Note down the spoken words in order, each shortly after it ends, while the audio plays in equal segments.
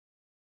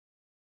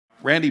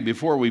Randy,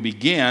 before we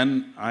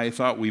begin, I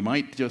thought we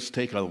might just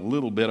take a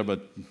little bit of a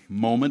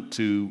moment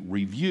to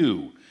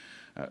review,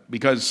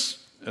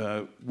 because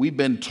we've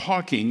been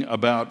talking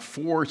about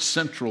 4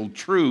 central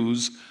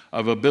truths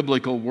of a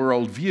biblical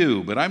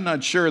worldview, but I'm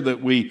not sure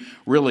that we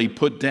really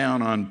put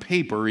down on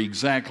paper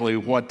exactly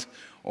what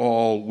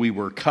all we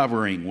were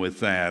covering with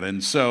that.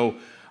 And so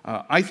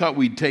I thought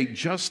we'd take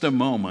just a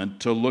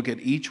moment to look at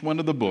each one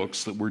of the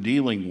books that we're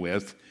dealing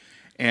with,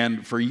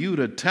 and for you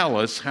to tell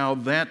us how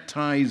that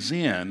ties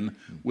in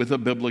with a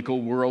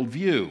biblical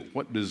worldview.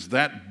 What does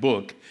that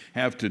book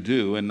have to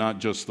do, and not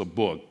just the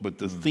book, but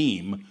the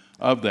theme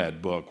of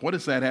that book? What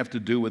does that have to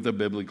do with a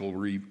biblical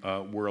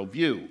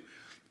worldview?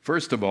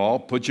 First of all,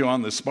 put you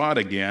on the spot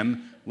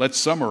again, let's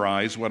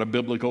summarize what a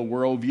biblical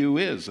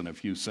worldview is in a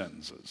few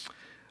sentences.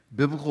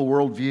 Biblical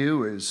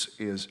worldview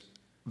is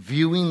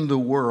viewing the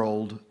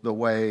world the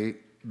way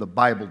the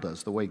Bible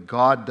does, the way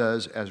God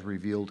does as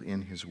revealed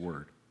in His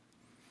Word.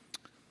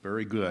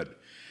 Very good.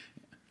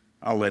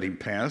 I'll let him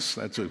pass.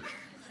 That's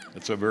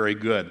a very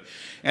good.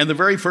 And the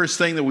very first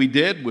thing that we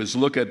did was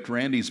look at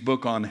Randy's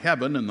book on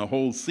heaven and the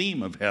whole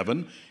theme of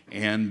heaven.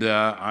 And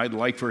I'd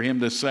like for him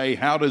to say,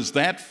 how does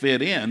that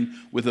fit in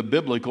with a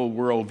biblical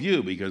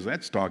worldview? Because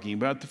that's talking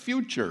about the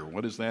future.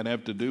 What does that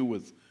have to do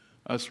with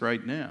us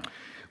right now?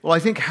 Well, I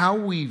think how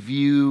we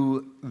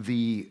view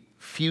the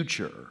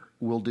future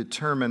will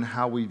determine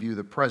how we view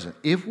the present.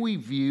 If we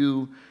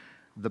view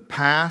the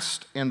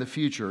past and the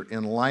future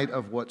in light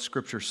of what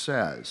Scripture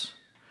says,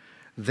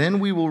 then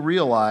we will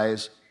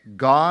realize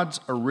God's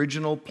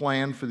original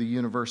plan for the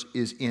universe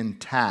is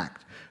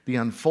intact. The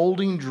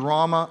unfolding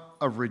drama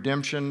of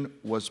redemption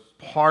was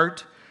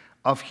part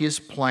of His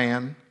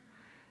plan,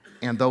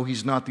 and though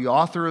He's not the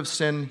author of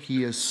sin,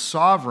 He is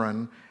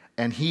sovereign,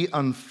 and He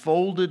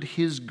unfolded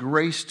His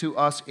grace to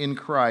us in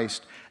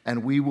Christ,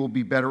 and we will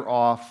be better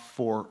off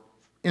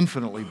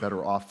infinitely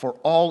better off for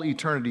all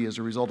eternity as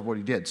a result of what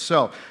He did.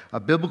 So, a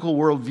biblical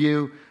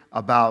worldview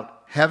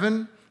about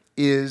heaven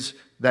is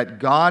that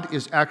God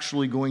is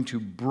actually going to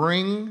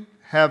bring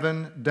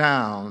heaven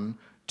down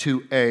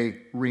to a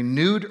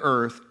renewed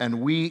earth,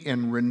 and we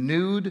in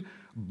renewed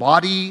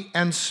body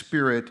and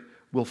spirit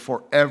will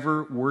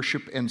forever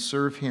worship and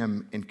serve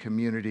Him in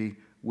community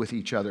with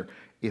each other.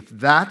 If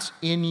that's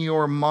in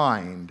your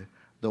mind,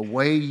 the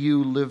way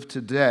you live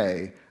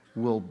today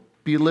will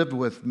be lived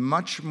with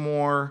much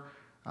more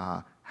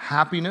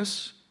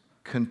happiness,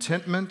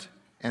 contentment,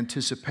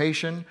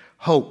 anticipation,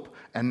 hope,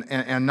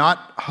 and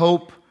not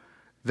hope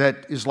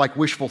that is like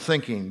wishful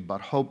thinking,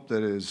 but hope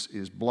that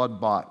is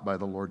blood-bought by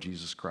the Lord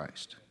Jesus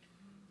Christ.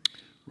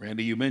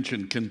 Randy, you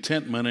mentioned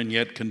contentment, and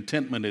yet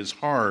contentment is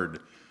hard,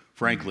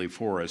 frankly,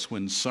 for us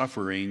when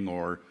suffering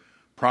or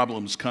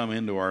problems come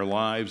into our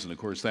lives. And of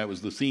course, that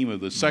was the theme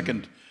of the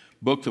second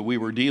book that we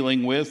were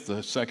dealing with,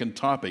 the second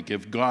topic,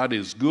 if God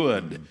is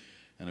good.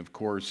 And of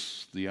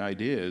course, the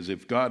idea is,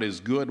 if God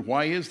is good,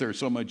 why is there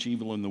so much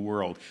evil in the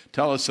world?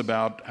 Tell us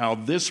about how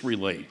this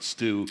relates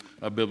to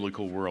a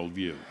biblical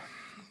worldview.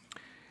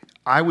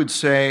 I would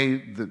say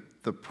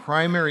that the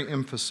primary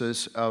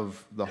emphasis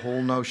of the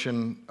whole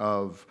notion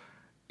of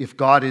if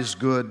God is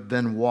good,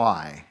 then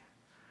why,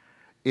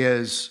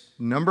 is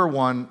number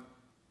one,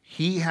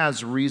 He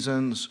has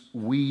reasons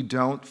we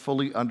don't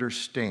fully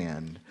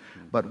understand,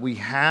 but we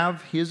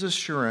have His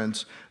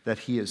assurance that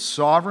He is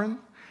sovereign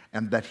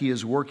and that He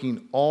is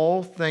working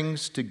all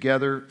things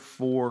together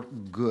for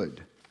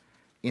good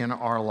in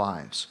our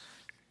lives.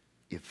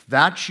 If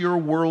that's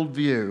your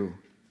worldview,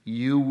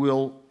 you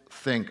will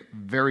think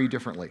very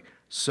differently.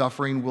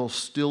 Suffering will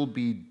still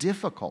be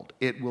difficult.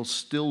 It will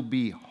still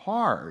be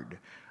hard,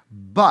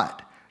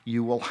 but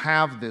you will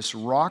have this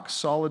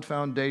rock-solid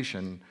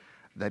foundation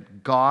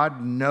that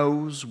God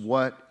knows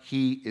what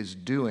He is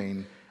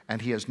doing,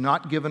 and He has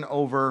not given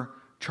over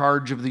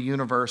charge of the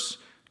universe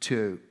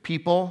to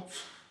people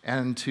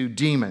and to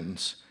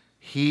demons.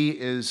 He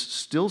is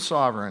still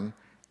sovereign,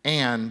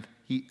 and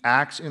He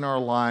acts in our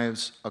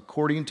lives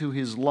according to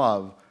His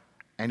love,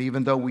 and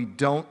even though we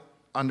don't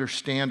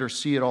understand or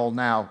see it all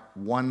now,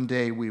 one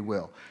day we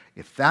will.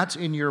 If that's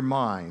in your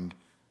mind,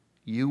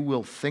 you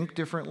will think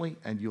differently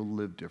and you'll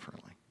live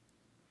differently.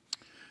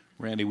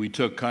 Randy, we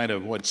took kind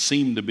of what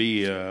seemed to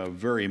be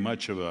very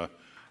much of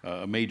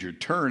a major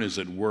turn, as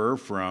it were,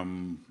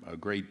 from a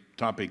great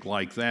topic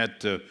like that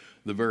to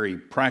the very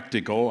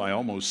practical, I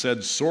almost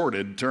said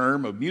sordid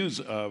term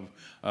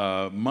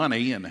of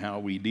money and how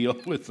we deal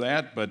with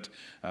that. But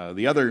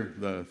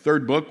the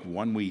third book,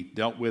 one we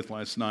dealt with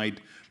last night,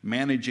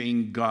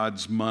 Managing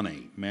God's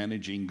Money.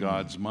 Managing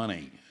God's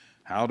Money.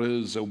 How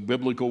does a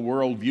biblical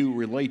worldview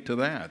relate to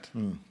that?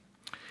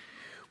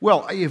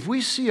 Well, if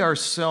we see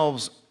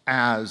ourselves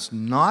as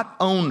not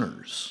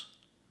owners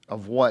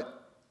of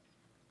what,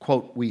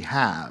 quote, we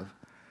have,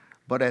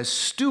 but as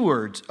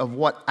stewards of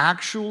what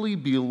actually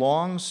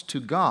belongs to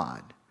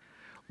God,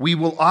 we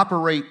will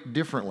operate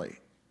differently.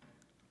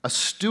 A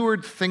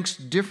steward thinks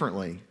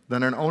differently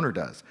than an owner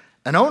does.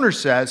 An owner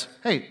says,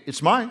 hey,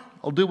 it's mine.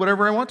 I'll do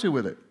whatever I want to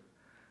with it.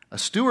 A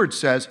steward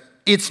says,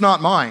 it's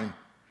not mine.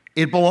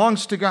 It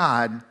belongs to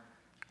God.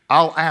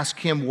 I'll ask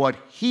him what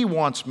he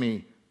wants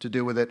me to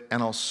do with it,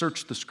 and I'll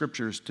search the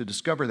scriptures to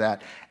discover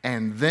that.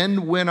 And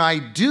then when I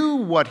do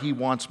what he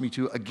wants me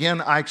to,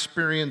 again, I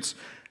experience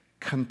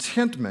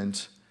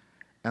contentment,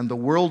 and the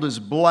world is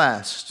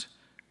blessed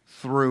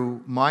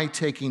through my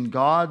taking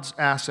God's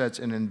assets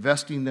and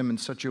investing them in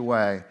such a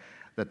way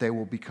that they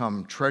will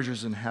become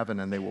treasures in heaven,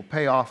 and they will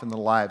pay off in the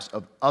lives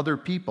of other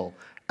people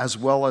as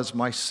well as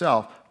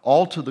myself,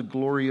 all to the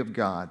glory of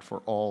God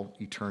for all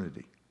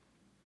eternity.